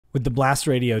With the Blast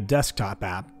Radio desktop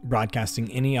app, broadcasting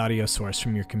any audio source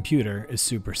from your computer is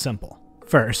super simple.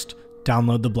 First,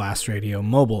 download the Blast Radio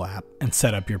mobile app and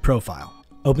set up your profile.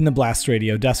 Open the Blast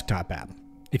Radio desktop app.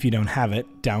 If you don't have it,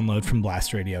 download from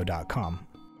blastradio.com.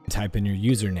 Type in your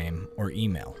username or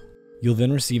email. You'll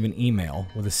then receive an email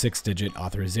with a 6-digit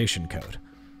authorization code.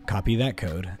 Copy that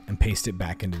code and paste it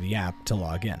back into the app to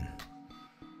log in.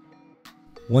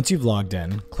 Once you've logged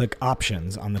in, click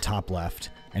Options on the top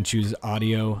left and choose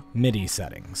Audio MIDI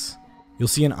Settings. You'll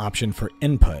see an option for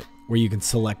Input where you can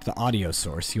select the audio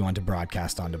source you want to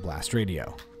broadcast onto Blast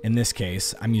Radio. In this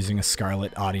case, I'm using a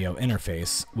Scarlett audio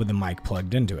interface with a mic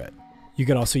plugged into it. You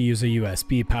could also use a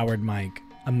USB-powered mic,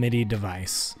 a MIDI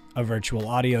device, a virtual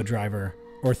audio driver,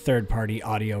 or third-party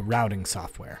audio routing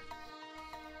software.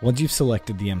 Once you've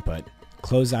selected the input,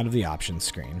 close out of the options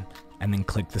screen, and then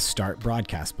click the Start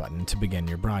Broadcast button to begin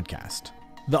your broadcast.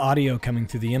 The audio coming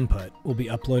through the input will be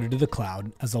uploaded to the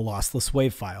cloud as a lossless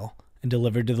WAV file and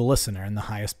delivered to the listener in the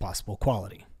highest possible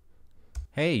quality.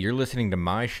 Hey, you're listening to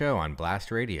my show on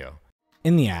Blast Radio.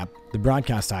 In the app, the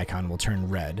broadcast icon will turn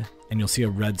red, and you'll see a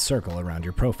red circle around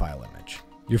your profile image.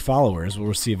 Your followers will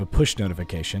receive a push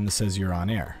notification that says you're on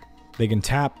air. They can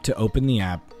tap to open the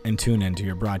app and tune into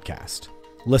your broadcast.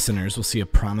 Listeners will see a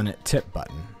prominent tip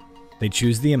button. They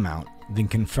choose the amount, then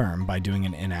confirm by doing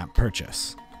an in-app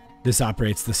purchase. This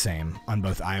operates the same on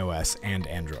both iOS and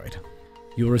Android.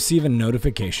 You'll receive a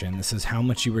notification that says how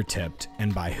much you were tipped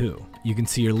and by who. You can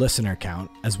see your listener count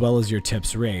as well as your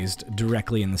tips raised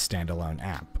directly in the standalone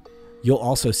app. You'll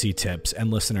also see tips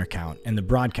and listener count in the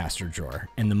broadcaster drawer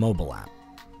in the mobile app.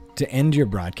 To end your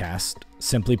broadcast,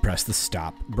 simply press the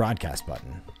Stop Broadcast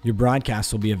button. Your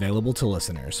broadcast will be available to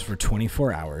listeners for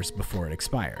 24 hours before it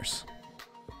expires.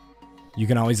 You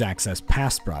can always access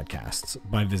past broadcasts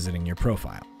by visiting your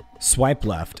profile. Swipe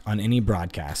left on any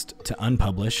broadcast to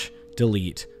unpublish,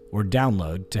 delete, or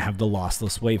download to have the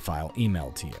lossless WAV file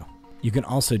emailed to you. You can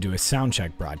also do a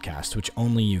soundcheck broadcast which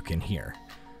only you can hear.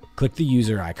 Click the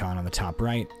user icon on the top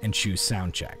right and choose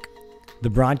Soundcheck. The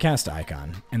broadcast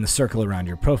icon and the circle around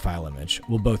your profile image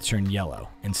will both turn yellow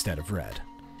instead of red.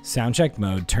 Soundcheck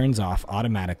mode turns off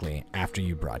automatically after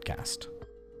you broadcast.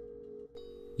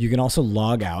 You can also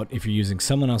log out if you're using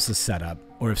someone else's setup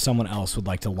or if someone else would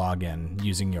like to log in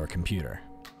using your computer.